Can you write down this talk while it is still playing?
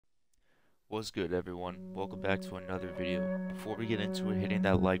What's good, everyone? Welcome back to another video. Before we get into it, hitting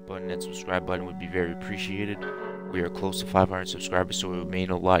that like button and subscribe button would be very appreciated. We are close to 500 subscribers, so it would mean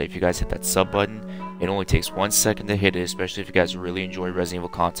a lot if you guys hit that sub button. It only takes 1 second to hit it, especially if you guys really enjoy Resident Evil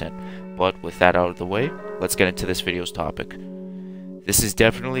content. But with that out of the way, let's get into this video's topic. This is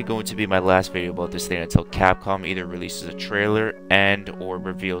definitely going to be my last video about this thing until Capcom either releases a trailer and or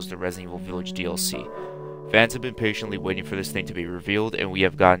reveals the Resident Evil Village DLC. Fans have been patiently waiting for this thing to be revealed, and we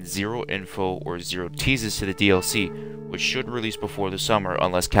have gotten zero info or zero teases to the DLC, which should release before the summer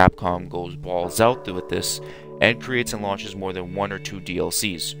unless Capcom goes balls out with this and creates and launches more than 1 or 2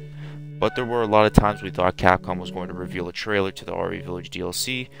 DLCs. But there were a lot of times we thought Capcom was going to reveal a trailer to the RE Village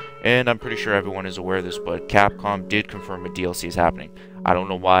DLC, and I'm pretty sure everyone is aware of this, but Capcom did confirm a DLC is happening. I don't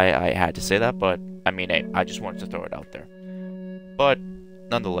know why I had to say that, but I mean, I just wanted to throw it out there. But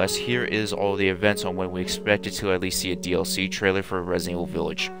nonetheless, here is all the events on when we expected to at least see a DLC trailer for Resident Evil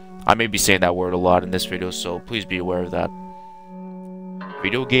Village. I may be saying that word a lot in this video, so please be aware of that.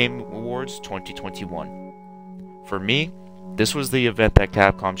 Video Game Awards 2021. For me, this was the event that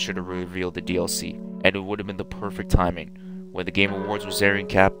Capcom should have revealed the DLC, and it would have been the perfect timing. When the Game Awards was airing,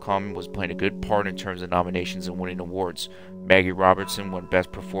 Capcom was playing a good part in terms of nominations and winning awards. Maggie Robertson won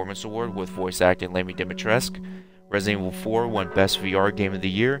Best Performance Award with voice acting Lemmy Dimitrescu. Resident Evil 4 won Best VR Game of the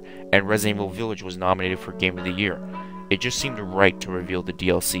Year, and Resident Evil Village was nominated for Game of the Year. It just seemed right to reveal the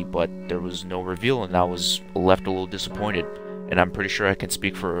DLC, but there was no reveal, and I was left a little disappointed. And I'm pretty sure I can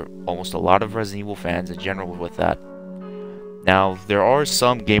speak for almost a lot of Resident Evil fans in general with that. Now, there are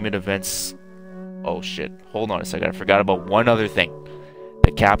some gaming events. Oh shit, hold on a second, I forgot about one other thing.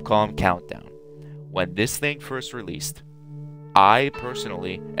 The Capcom Countdown. When this thing first released, I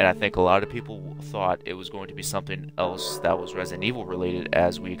personally, and I think a lot of people thought it was going to be something else that was Resident Evil related,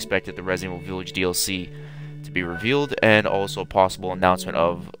 as we expected the Resident Evil Village DLC to be revealed and also a possible announcement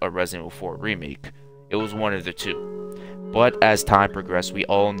of a Resident Evil 4 remake. It was one of the two. But as time progressed, we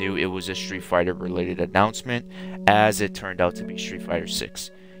all knew it was a Street Fighter related announcement, as it turned out to be Street Fighter 6.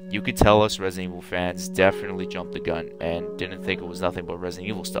 You could tell us Resident Evil fans definitely jumped the gun and didn't think it was nothing but Resident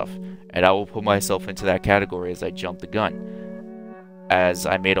Evil stuff. And I will put myself into that category as I jumped the gun, as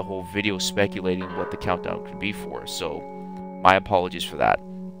I made a whole video speculating what the countdown could be for, so my apologies for that.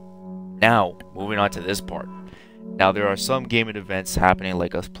 Now, moving on to this part. Now, there are some gaming events happening,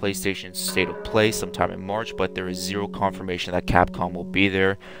 like a PlayStation State of Play sometime in March, but there is zero confirmation that Capcom will be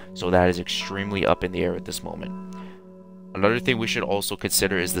there, so that is extremely up in the air at this moment. Another thing we should also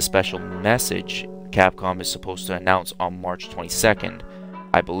consider is the special message Capcom is supposed to announce on March 22nd.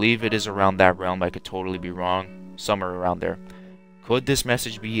 I believe it is around that realm, I could totally be wrong, somewhere around there. Could this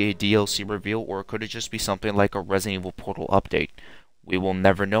message be a DLC reveal, or could it just be something like a Resident Evil Portal update? We will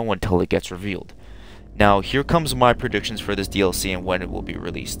never know until it gets revealed. Now, here comes my predictions for this DLC and when it will be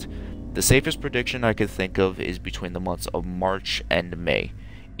released. The safest prediction I could think of is between the months of March and May.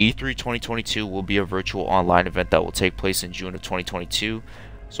 E3 2022 will be a virtual online event that will take place in June of 2022,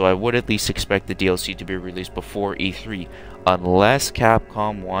 so I would at least expect the DLC to be released before E3, unless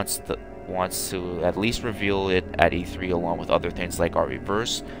Capcom wants to at least reveal it at E3 along with other things like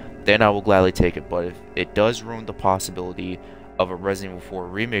RE-Verse, then I will gladly take it. But if it does ruin the possibility of a Resident Evil 4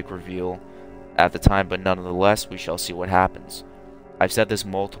 remake reveal at the time, but nonetheless, we shall see what happens. I've said this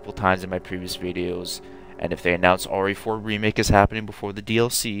multiple times in my previous videos, and if they announce RE4 remake is happening before the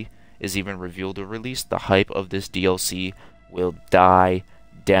DLC is even revealed or released, the hype of this DLC will die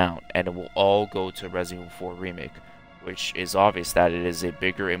down, and it will all go to Resident Evil 4 remake, which is obvious that it is a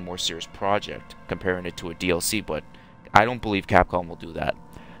bigger and more serious project comparing it to a DLC, but I don't believe Capcom will do that.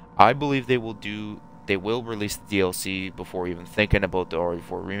 I believe they will release the DLC before even thinking about the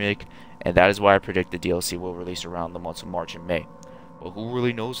RE4 remake, and that is why I predict the DLC will release around the months of March and May. But who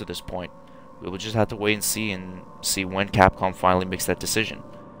really knows at this point? We will just have to wait and see when Capcom finally makes that decision,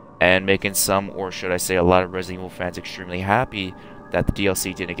 and making some, or should I say a lot of Resident Evil fans extremely happy that the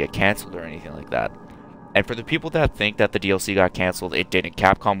DLC didn't get cancelled or anything like that. And for the people that think that the DLC got cancelled, it didn't.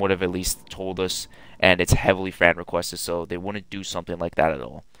 Capcom would have at least told us, and it's heavily fan requested, so they wouldn't do something like that at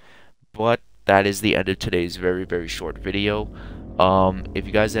all. But that is the end of today's very, very short video. If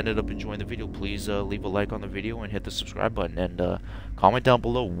you guys ended up enjoying the video, please leave a like on the video and hit the subscribe button, and comment down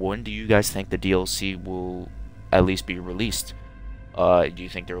below, when do you guys think the DLC will at least be released? Do you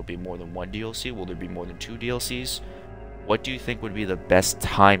think there will be more than one DLC? Will there be more than 2 DLCs? What do you think would be the best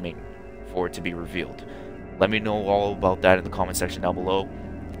timing for it to be revealed? Let me know all about that in the comment section down below.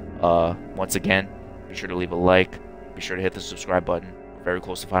 Once again, be sure to leave a like, be sure to hit the subscribe button. We're very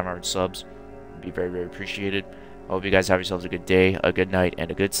close to 500 subs. It'd be very, very appreciated. I hope you guys have yourselves a good day, a good night, and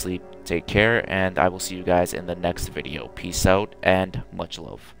a good sleep. Take care, and I will see you guys in the next video. Peace out, and much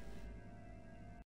love.